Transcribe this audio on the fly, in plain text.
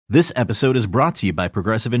This episode is brought to you by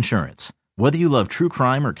Progressive Insurance. Whether you love true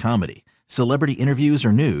crime or comedy, celebrity interviews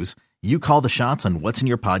or news, you call the shots on what's in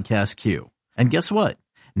your podcast queue. And guess what?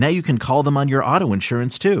 Now you can call them on your auto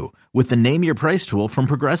insurance too with the Name Your Price tool from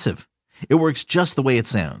Progressive. It works just the way it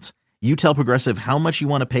sounds. You tell Progressive how much you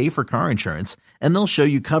want to pay for car insurance, and they'll show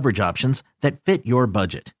you coverage options that fit your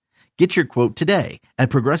budget. Get your quote today at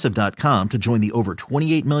Progressive.com to join the over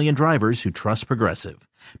 28 million drivers who trust Progressive.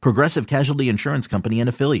 Progressive Casualty Insurance Company and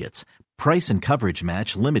Affiliates. Price and coverage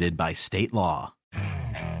match limited by state law.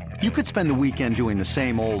 You could spend the weekend doing the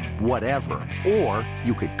same old whatever, or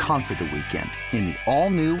you could conquer the weekend in the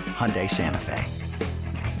all-new Hyundai Santa Fe.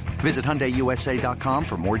 Visit HyundaiUSA.com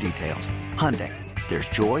for more details. Hyundai, there's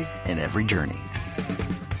joy in every journey.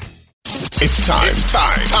 It's time.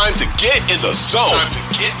 Time to get in the zone.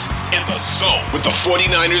 With the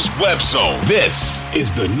 49ers web zone. This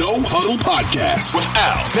is the No Huddle Podcast with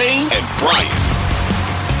Al, Zane, and Brian.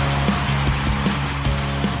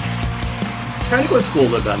 Trying to go to school a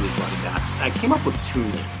little bit on these running backs. I came up with two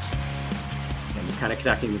names. And just kind of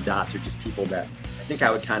connecting the dots are just people that I think I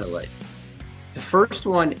would kind of like. The first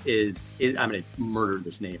one is I'm going to murder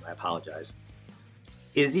this name. I apologize.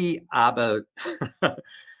 Izzy Abanikanda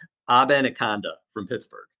from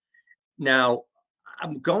Pittsburgh. Now,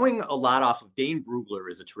 I'm going a lot off of Dane Brugler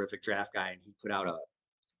is a terrific draft guy, and he put out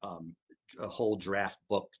a whole draft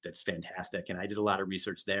book that's fantastic. And I did a lot of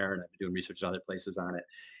research there, and I've been doing research in other places on it.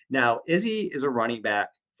 Now, Izzy is a running back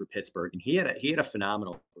for Pittsburgh, and he had a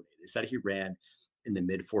phenomenal day. They said he ran in the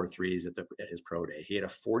mid 4.3s at his pro day. He had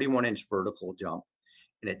a 41-inch vertical jump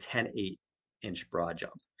and a 10.8-inch broad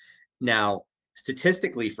jump. Now,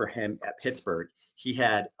 statistically for him at Pittsburgh, he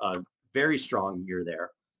had a very strong year there.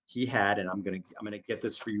 He had, and I'm gonna get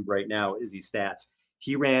this for you right now, Izzy stats.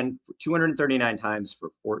 He ran 239 times for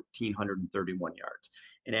 1,431 yards,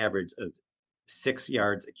 an average of 6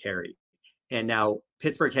 yards a carry. And now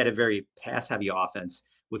Pittsburgh had a very pass-heavy offense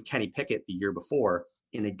with Kenny Pickett the year before,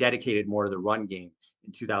 and they dedicated more to the run game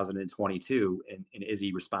in 2022. And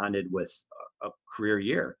Izzy responded with a career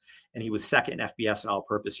year, and he was second in FBS and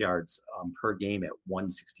all-purpose yards per game at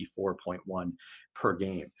 164.1 per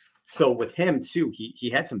game. So with him too, he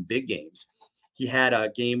had some big games. He had a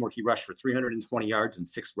game where he rushed for 320 yards and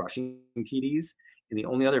 6 rushing TDs, and the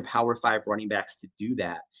only other Power 5 running backs to do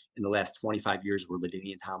that in the last 25 years were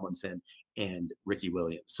LaDainian Tomlinson and Ricky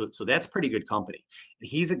Williams. So that's pretty good company. And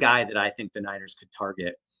he's a guy that I think the Niners could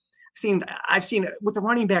target. I've seen with the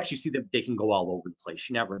running backs, you see that they can go all over the place.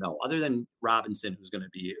 You never know. Other than Robinson, who's going to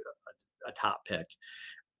be a top pick,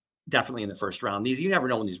 definitely in the first round. You never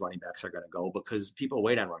know when these running backs are going to go because people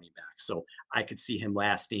wait on running backs. So I could see him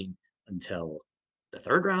lasting until the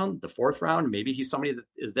third round, the fourth round. Maybe he's somebody that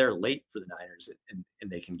is there late for the Niners and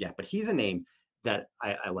they can get. But he's a name that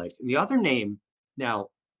I liked. And the other name, now,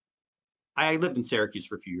 I lived in Syracuse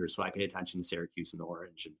for a few years, so I pay attention to Syracuse and the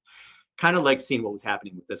Orange and kind of like seeing what was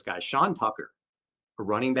happening with this guy. Sean Tucker, a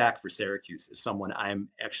running back for Syracuse, is someone I'm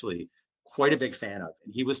actually quite a big fan of.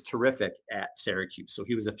 And he was terrific at Syracuse. So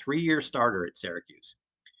he was a 3-year starter at Syracuse.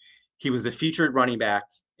 He was the featured running back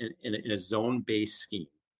in a zone-based scheme.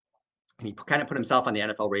 And he kind of put himself on the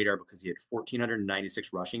NFL radar because he had 1,496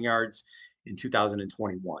 rushing yards in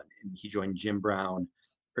 2021. And he joined Jim Brown,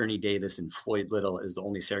 Ernie Davis, and Floyd Little as the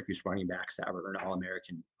only Syracuse running backs to ever earn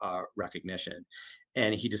All-American recognition.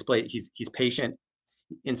 And he's patient,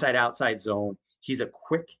 inside outside zone. He's a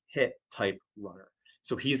quick hit type runner.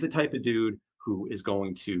 So he's the type of dude who is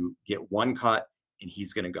going to get one cut and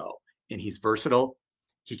he's going to go. And he's versatile.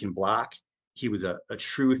 He can block. He was a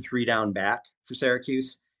true 3-down back for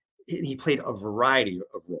Syracuse. And he played a variety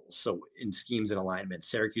of roles. So in schemes and alignments,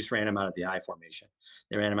 Syracuse ran him out of the I formation.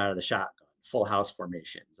 They ran him out of the shotgun, full house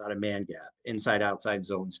formations, out of man gap, inside outside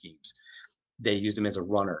zone schemes. They used him as a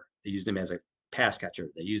runner. They used him as a pass catcher.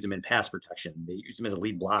 They used him in pass protection. They used him as a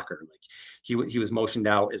lead blocker. Like he was motioned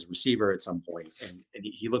out as a receiver at some point, and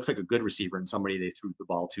he looks like a good receiver and somebody they threw the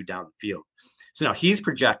ball to down the field. So now he's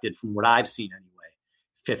projected, from what I've seen anyway,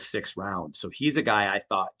 5th, 6th round. So he's a guy I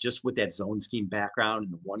thought, just with that zone scheme background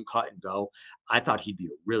and the one cut and go, I thought he'd be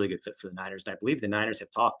a really good fit for the Niners. And I believe the Niners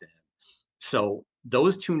have talked to him. So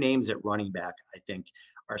those two names at running back, I think,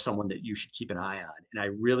 are someone that you should keep an eye on. And I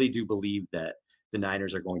really do believe that the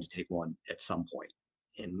Niners are going to take one at some point.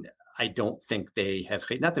 And I don't think they have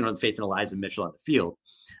faith, not that they don't have faith in Elijah Mitchell on the field.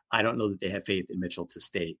 I don't know that they have faith in Mitchell to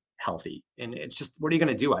stay healthy. And it's just, what are you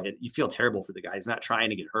going to do? You feel terrible for the guy. He's not trying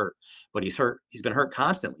to get hurt, but he's hurt. He's been hurt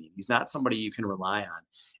constantly. He's not somebody you can rely on.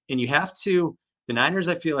 And you have to, the Niners,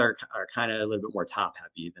 I feel, are kind of a little bit more top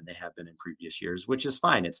heavy than they have been in previous years, which is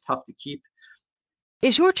fine. It's tough to keep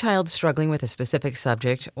Is your child struggling with a specific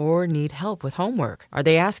subject or need help with homework? Are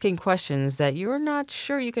they asking questions that you're not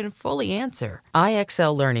sure you can fully answer?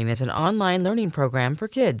 IXL Learning is an online learning program for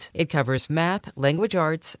kids. It covers math, language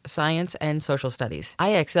arts, science, and social studies.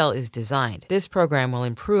 IXL is designed. This program will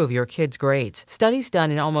improve your kids' grades. Studies done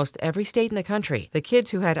in almost every state in the country. The kids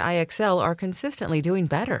who had IXL are consistently doing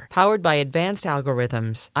better. Powered by advanced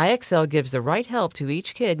algorithms, IXL gives the right help to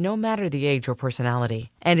each kid no matter the age or personality.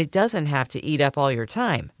 And it doesn't have to eat up all your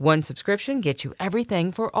time. One subscription gets you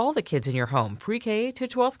everything for all the kids in your home, pre-K to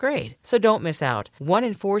 12th grade. So don't miss out. 1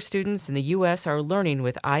 in 4 students in the U.S. are learning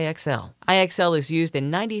with IXL. IXL is used in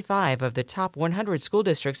 95 of the top 100 school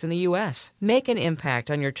districts in the U.S. Make an impact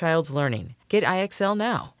on your child's learning. Get IXL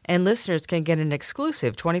now. And listeners can get an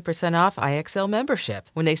exclusive 20% off IXL membership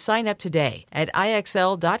when they sign up today at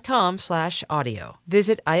IXL.com/audio.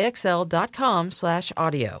 Visit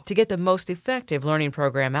IXL.com/audio to get the most effective learning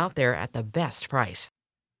program out there at the best price.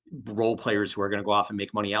 Role players who are going to go off and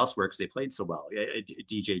make money elsewhere because they played so well.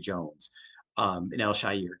 DJ Jones, and El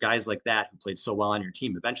Shair, guys like that who played so well on your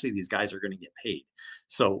team. Eventually, these guys are going to get paid.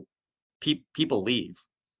 So people leave.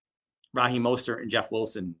 Raheem Mostert and Jeff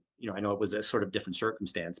Wilson. I know it was a sort of different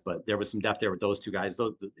circumstance, but there was some depth there with those two guys.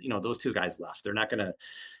 Those two guys left. They're not going to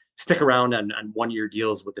stick around on 1-year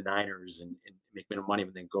deals with the Niners and make minimum money,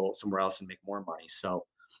 but then go somewhere else and make more money. So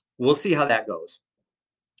we'll see how that goes.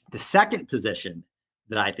 The second position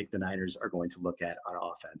that I think the Niners are going to look at on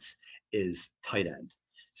offense is tight end.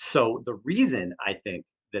 So the reason I think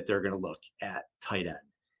that they're going to look at tight end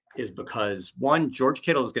is because, one, George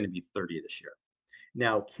Kittle is going to be 30 this year.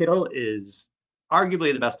 Now, Kittle is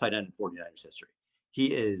arguably the best tight end in 49ers history. He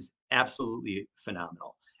is absolutely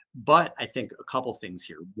phenomenal. But I think a couple things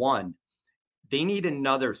here. One, they need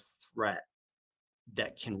another threat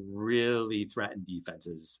that can really threaten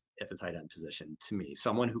defenses at the tight end position, to me.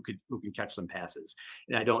 Someone who can catch some passes.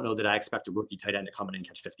 And I don't know that I expect a rookie tight end to come in and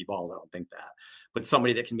catch 50 balls. I don't think that. But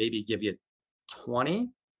somebody that can maybe give you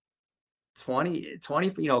 20,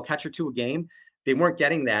 catch or two a game. They weren't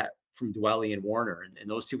getting that from Dwelley and Warner, and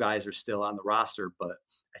those two guys are still on the roster, but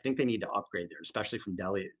I think they need to upgrade there, especially from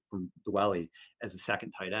Dwelley as a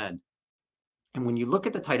second tight end. And when you look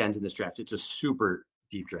at the tight ends in this draft, it's a super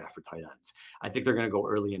deep draft for tight ends. I think they're going to go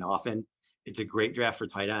early and often. It's a great draft for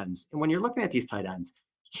tight ends. And when you're looking at these tight ends,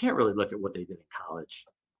 you can't really look at what they did in college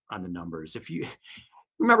on the numbers. If you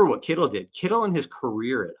remember what Kittle did, Kittle in his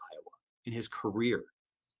career at Iowa,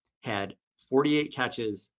 had 48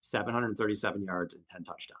 catches, 737 yards, and 10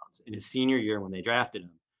 touchdowns. In his senior year, when they drafted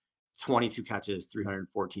him, 22 catches,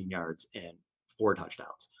 314 yards, and 4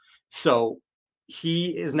 touchdowns. So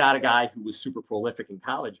he is not a guy who was super prolific in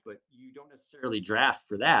college, but you don't necessarily draft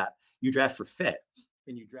for that. You draft for fit,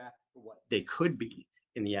 and you draft for what they could be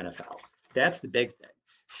in the NFL. That's the big thing.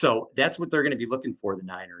 So that's what they're going to be looking for, the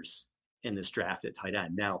Niners, in this draft at tight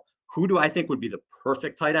end. Now, who do I think would be the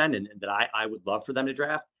perfect tight end and that I would love for them to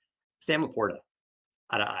draft? Sam Laporta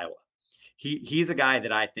out of Iowa. He's a guy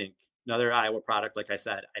that I think, another Iowa product, like I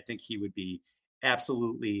said, I think he would be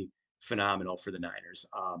absolutely phenomenal for the Niners.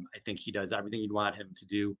 I think he does everything you'd want him to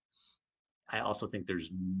do. I also think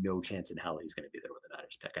there's no chance in hell he's going to be there with the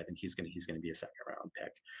Niners pick. I think he's going to be a second round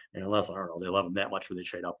pick. And unless, I don't know, they love him that much where they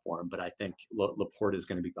trade up for him, but I think Laporta is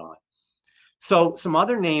going to be gone. So some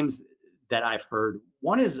other names that I've heard,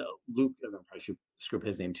 one is Luke, I'm probably should screw up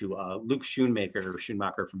his name too, Luke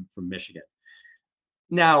Schoonmaker from Michigan.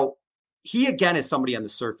 Now, he again is somebody on the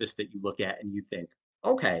surface that you look at and you think,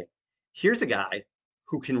 okay, here's a guy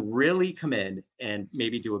who can really come in and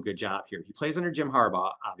maybe do a good job here. He plays under Jim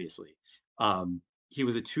Harbaugh, obviously. He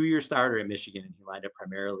was a 2-year starter at Michigan, and he lined up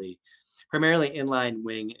primarily inline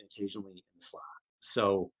wing and occasionally in the slot.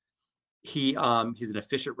 So he's an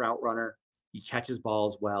efficient route runner. He catches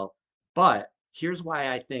balls well. But here's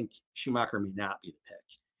why I think Schumacher may not be the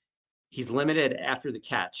pick. He's limited after the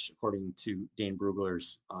catch, according to Dane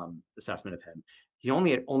Brugler's assessment of him. He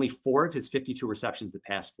only 4 of his 52 receptions the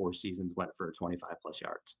past 4 seasons went for 25 plus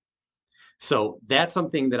yards. So that's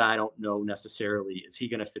something that I don't know necessarily. Is he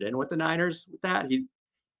going to fit in with the Niners with that? I think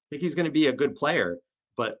he's going to be a good player,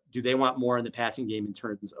 but do they want more in the passing game in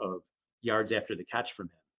terms of yards after the catch from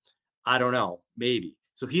him? I don't know, maybe.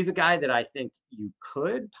 So he's a guy that I think you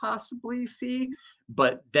could possibly see,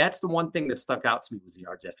 but that's the one thing that stuck out to me was the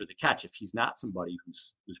yards after the catch. If he's not somebody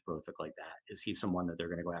who's prolific like that, is he someone that they're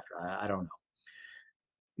going to go after? I don't know.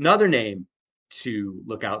 Another name to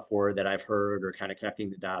look out for that I've heard or kind of connecting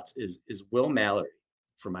the dots is Will Mallory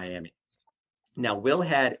from Miami. Now, Will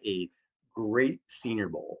had a great Senior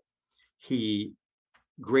Bowl. He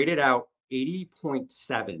graded out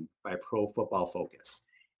 80.7 by Pro Football Focus.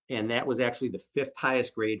 And that was actually the 5th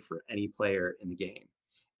highest grade for any player in the game.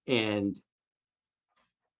 And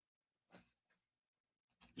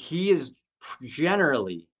he is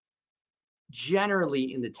generally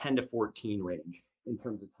in the 10 to 14 range in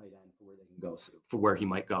terms of tight end for where they can go, for where he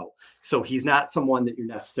might go. So he's not someone that you're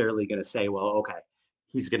necessarily going to say, well, okay,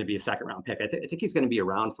 he's going to be a second round pick. I think he's going to be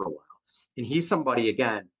around for a while. And he's somebody,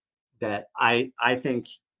 again, that I think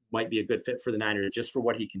might be a good fit for the Niners just for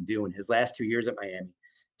what he can do in his last 2 years at Miami.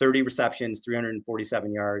 30 receptions,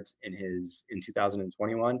 347 yards in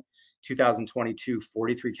 2021, 2022,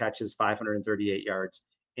 43 catches, 538 yards,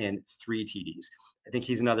 and 3 TDs. I think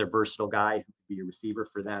he's another versatile guy who could be a receiver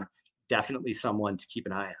for them. Definitely someone to keep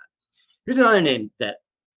an eye on. Here's another name that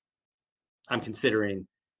I'm considering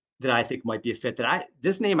that I think might be a fit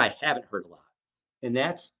this name I haven't heard a lot. And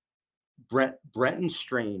that's Brenton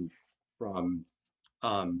Strange from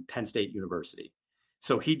Penn State University.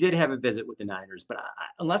 So he did have a visit with the Niners, but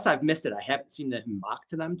unless I've missed it, I haven't seen him mock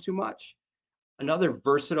to them too much. Another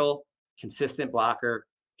versatile, consistent blocker.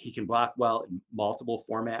 He can block well in multiple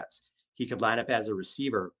formats. He could line up as a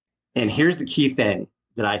receiver. And here's the key thing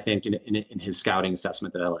that I think in his scouting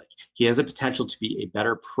assessment that I like. He has the potential to be a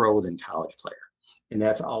better pro than college player. And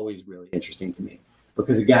that's always really interesting to me.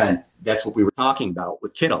 Because again, that's what we were talking about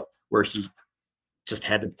with Kittle, where he just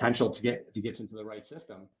had the potential to get, if he gets into the right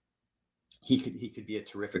system, he could be a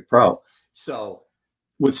terrific pro. So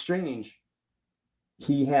with Strange,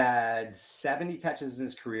 he had 70 catches in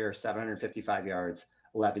his career, 755 yards,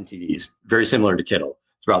 11 TDs, very similar to Kittle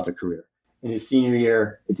throughout their career. In his senior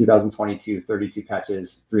year, in 2022, 32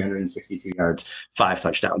 catches, 362 yards, 5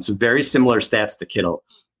 touchdowns. So very similar stats to Kittle.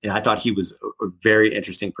 And I thought he was a very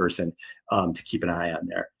interesting person to keep an eye on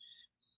there.